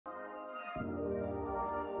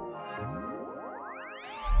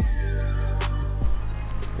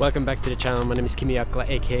Welcome back to the channel. My name is KimiAkla,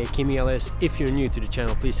 aka KimiElias. If you're new to the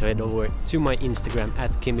channel, please head over to my Instagram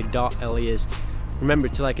at kimi.elias. Remember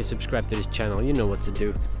to like and subscribe to this channel, you know what to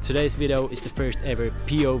do. Today's video is the first ever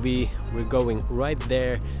POV. We're going right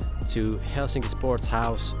there to Helsinki Sports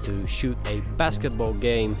House to shoot a basketball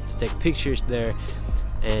game, to take pictures there.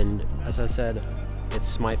 And as I said,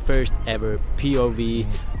 it's my first ever POV.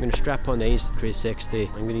 I'm gonna strap on the Insta360.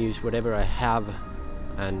 I'm gonna use whatever I have,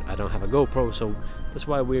 and I don't have a GoPro, so that's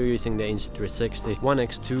why we're using the Insta360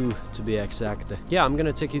 1x2 to be exact. Yeah, I'm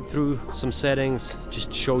gonna take you through some settings,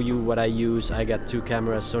 just show you what I use. I got two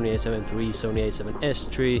cameras, Sony a7iii, Sony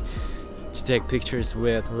a7S3 to take pictures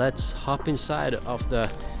with. Let's hop inside of the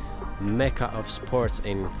mecca of sports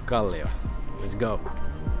in Kallio. Let's go.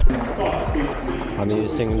 I'm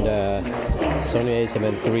using the Sony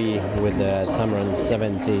a7iii with the TAMRON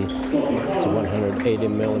 70 to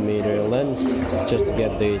 180mm lens, just to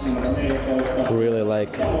get these really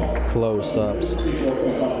like close-ups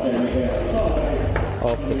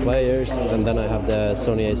of the players. And then I have the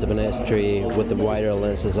Sony a7S3 with the wider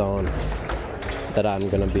lenses on, that I'm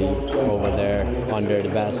gonna be over there under the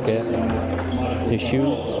basket to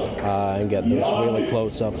shoot and get those really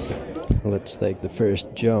close up. Let's take the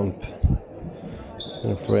first jump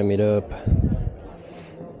and frame it up.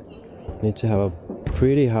 Need to have a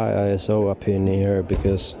pretty high ISO up in here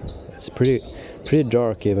because it's pretty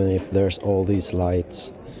dark even if there's all these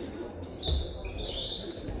lights.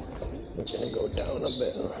 We're gonna go down a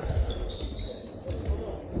bit.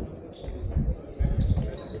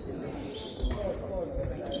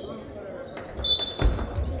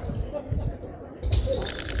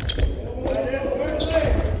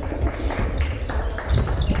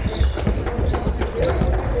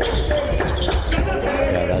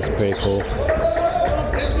 Pretty cool.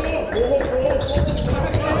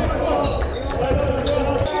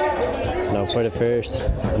 Now for the first,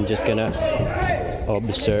 I'm just gonna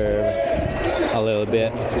observe a little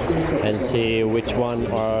bit and see which one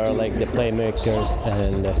are like the playmakers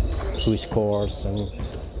and who scores and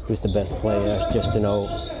who's the best player, just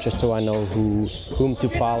so I know whom to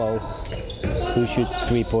follow, who shoots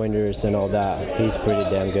three-pointers and all that. He's pretty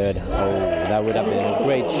damn good. Oh, that would have been a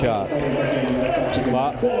great shot.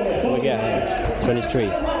 But we got him.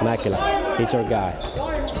 23, Mäkelä. He's our guy.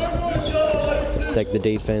 Let's take the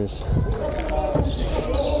defense.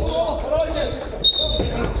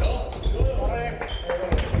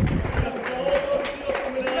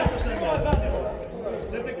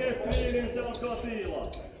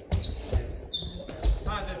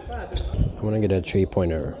 I want to get a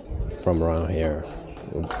three-pointer from around here.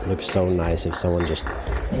 It looks so nice if someone just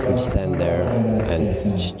would stand there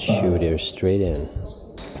and just shoot it straight in.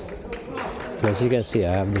 As you can see,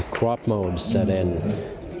 I have the crop mode set in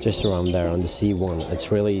just around there on the C1.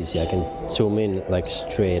 It's really easy. I can zoom in like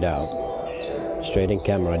straight out, straight in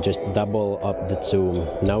camera. Just double up the zoom.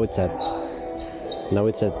 Now it's at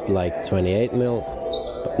like 28 mil,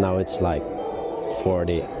 but now it's like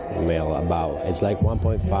 40 mil about. It's like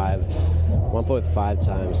 1.5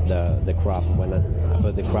 times the crop when I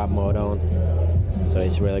put the crop mode on. So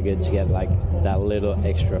it's really good to get like that little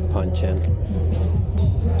extra punch in.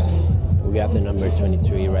 We got the number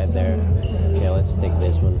 23 right there. Okay, let's take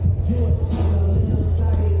this one.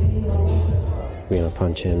 We're gonna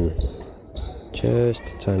punch in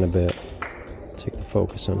just a tiny bit. Take the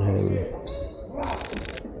focus on him.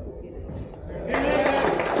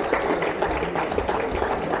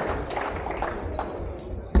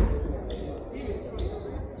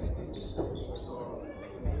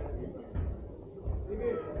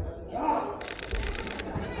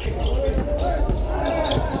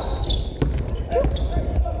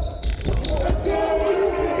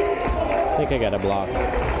 I think I got a block.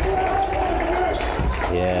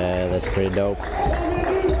 Yeah, that's pretty dope.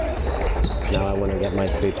 Now I want to get my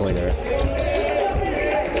three-pointer.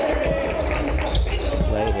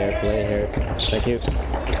 Play here. Thank you.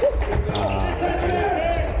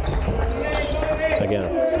 Again,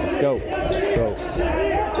 let's go.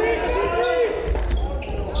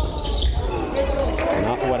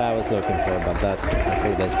 Not what I was looking for, but I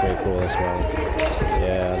think that's pretty cool as well.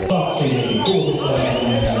 Yeah.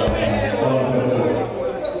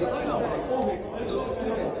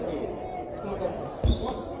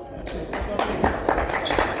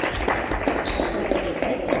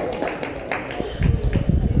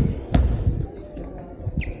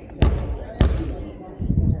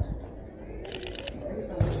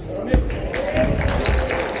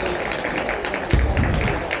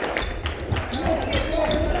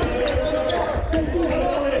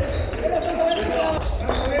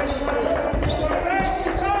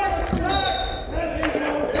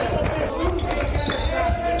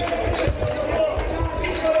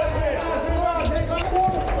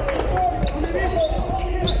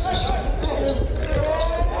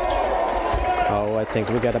 I think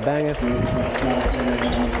we got a banger.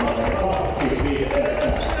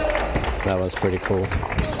 That was pretty cool.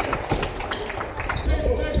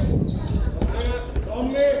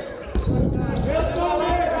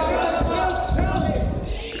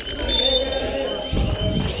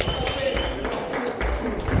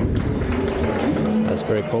 That's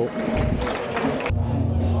pretty cool.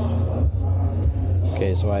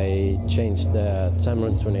 Okay, so I changed the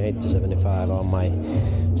Tamron 28 to 75 on my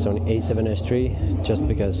Sony a7S III just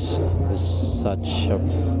because it's such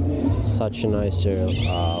a nicer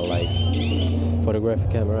like photography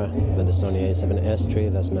camera than the Sony a7S III.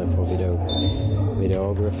 That's meant for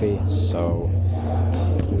videography. So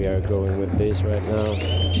we are going with this right now,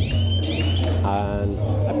 and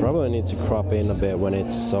I probably need to crop in a bit when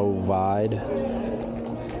it's so wide.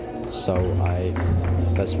 So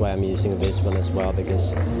that's why I'm using this one as well,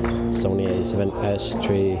 because Sony a7S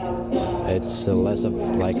III, it's less of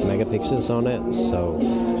like megapixels on it, so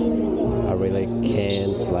I really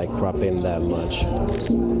can't like crop in that much.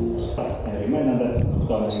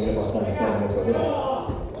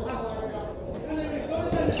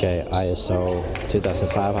 Okay, ISO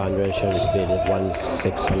 2500 shutter speed at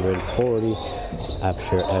 1640,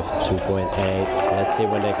 aperture f2.8. Let's see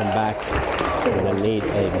when they come back. I'm gonna need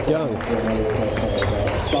a dunk.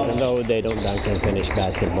 Even though they don't dunk and finish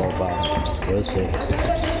basketball, but we'll see.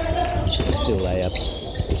 Let's do layups.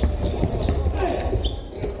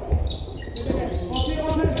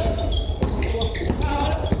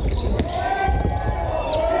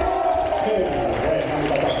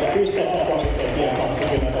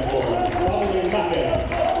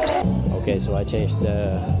 Okay, so I changed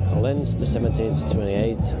the lens to 17 to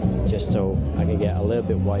 28 just so I can get a little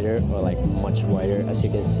bit wider, or like much wider. As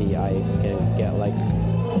you can see, I can get like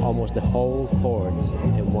almost the whole court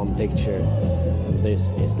in one picture.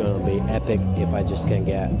 This is gonna be epic if I just can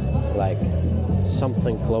get like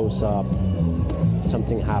something close up,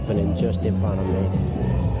 something happening just in front of me.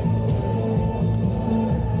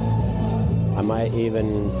 I might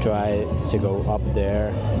even try to go up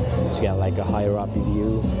there to get like a higher up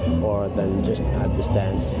view, or then just at the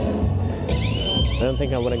stands. I don't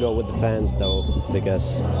think I want to go with the fans though,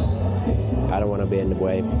 because I don't want to be in the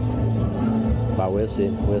way. But we'll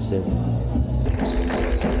see, we'll see.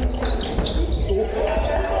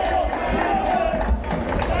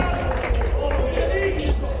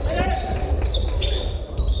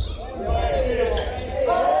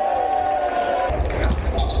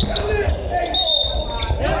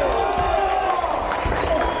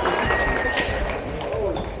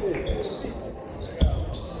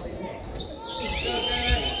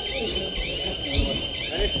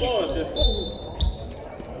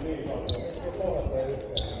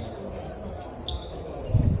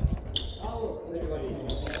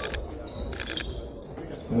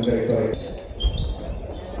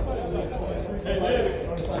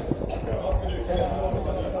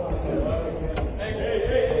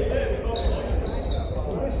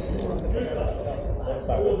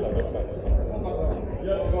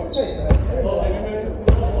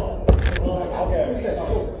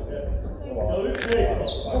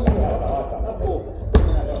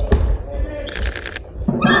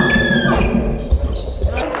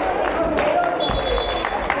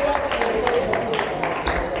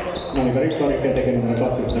 Rikkonikki teki numero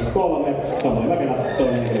 23, samoin Mäkelä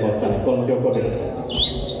toinen henkilökohtainen kolmas joukko vielä.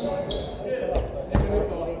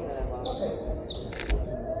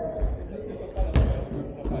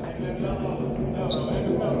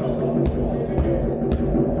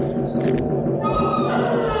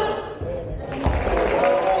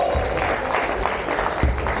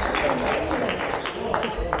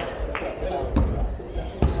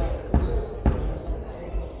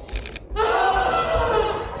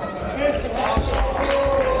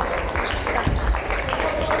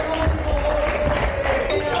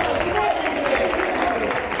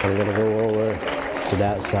 I'm gonna go over to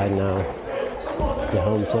that side now. The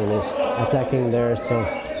home team is attacking there, so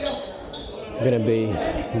I'm gonna be,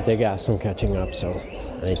 they got some catching up, so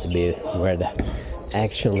I need to be where the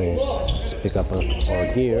action is. Let's pick up our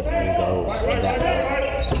gear and go that way.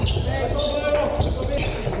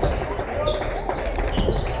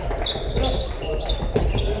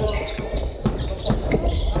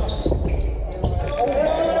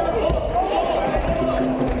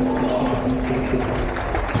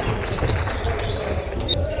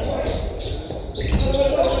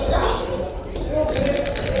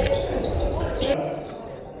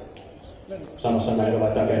 Samassa näin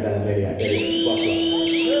laittaa kentälle 4 eri vastuuta.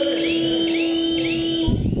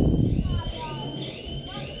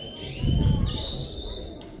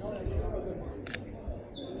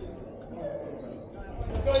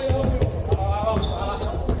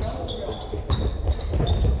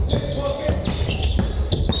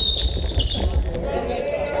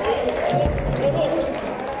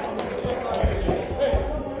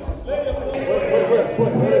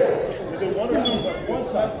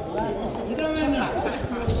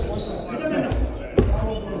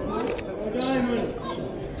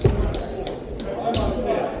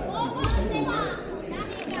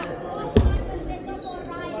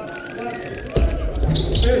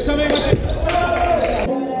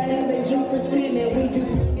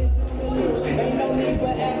 Ain't no need for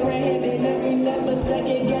apprehending every never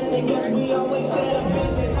second guessing, cause we always set a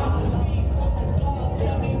vision.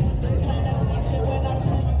 Tell me what's the plan of action when I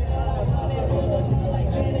tell you that I want it. Pull them out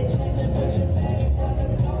like Janet Jackson, but your name on the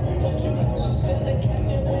go. But you know I'm still a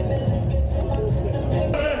captain when the lick is in my system.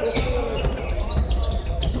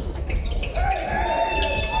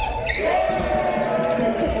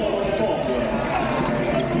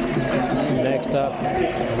 Next up,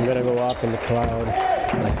 I'm gonna go up in the cloud,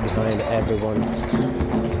 like behind everyone,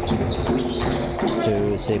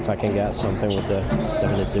 to see if I can get something with the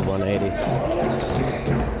 70-180.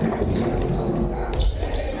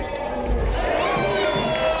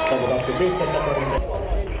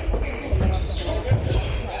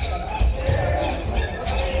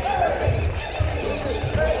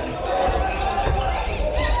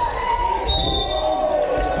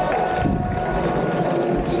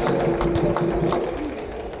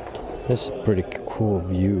 This is a pretty cool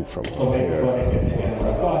view from here.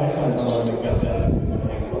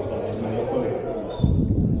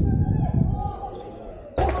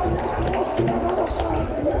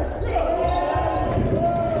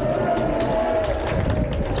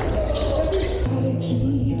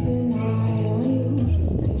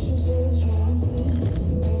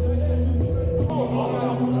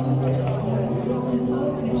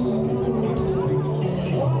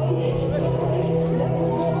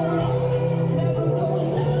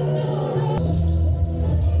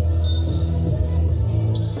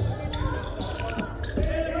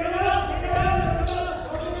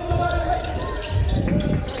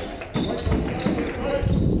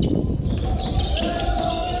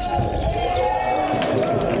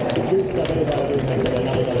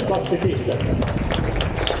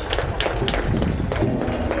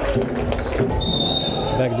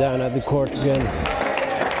 Back down at the court again.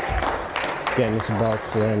 Game is about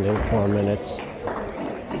to end in 4 minutes.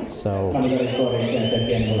 So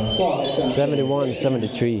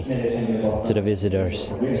 71-73 to the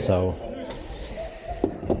visitors. So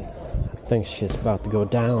I think she's about to go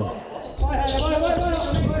down.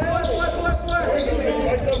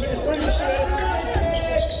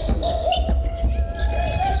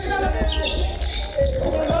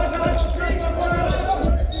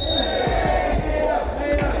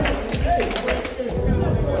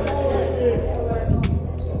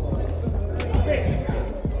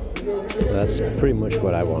 That's pretty much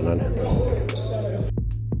what I wanted.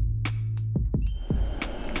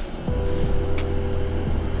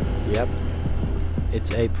 Yep,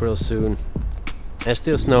 it's April soon. And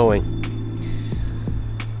still snowing.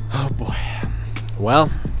 Oh boy. Well,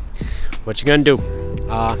 what you gonna do?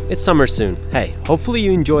 It's summer soon. Hey, hopefully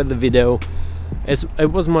you enjoyed the video. It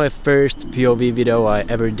was my first POV video I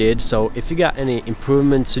ever did, so if you got any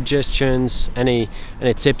improvement suggestions, any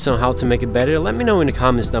tips on how to make it better, let me know in the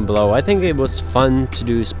comments down below. I think it was fun to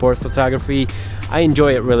do sport photography. I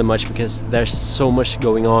enjoy it really much because there's so much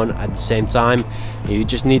going on at the same time. You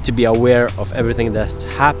just need to be aware of everything that's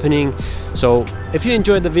happening. So if you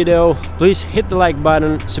enjoyed the video, please hit the like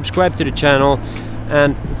button, subscribe to the channel,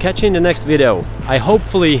 and catch you in the next video. I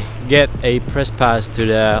hopefully get a press pass to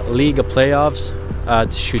the Liga playoffs to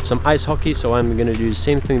shoot some ice hockey, so I'm gonna do the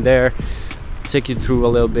same thing there, take you through a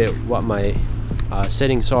little bit what my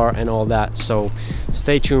settings are and all that. So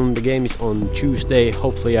stay tuned, the game is on Tuesday.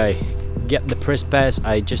 Hopefully I get the press pass.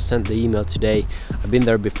 I just sent the email today. I've been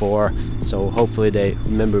there before, so hopefully they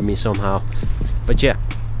remember me somehow. But yeah,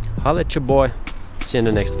 holla at your boy. See you in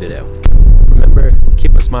the next video. Remember,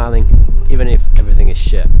 keep on smiling even if everything is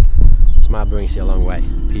shit. Smile brings you a long way.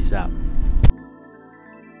 Peace out.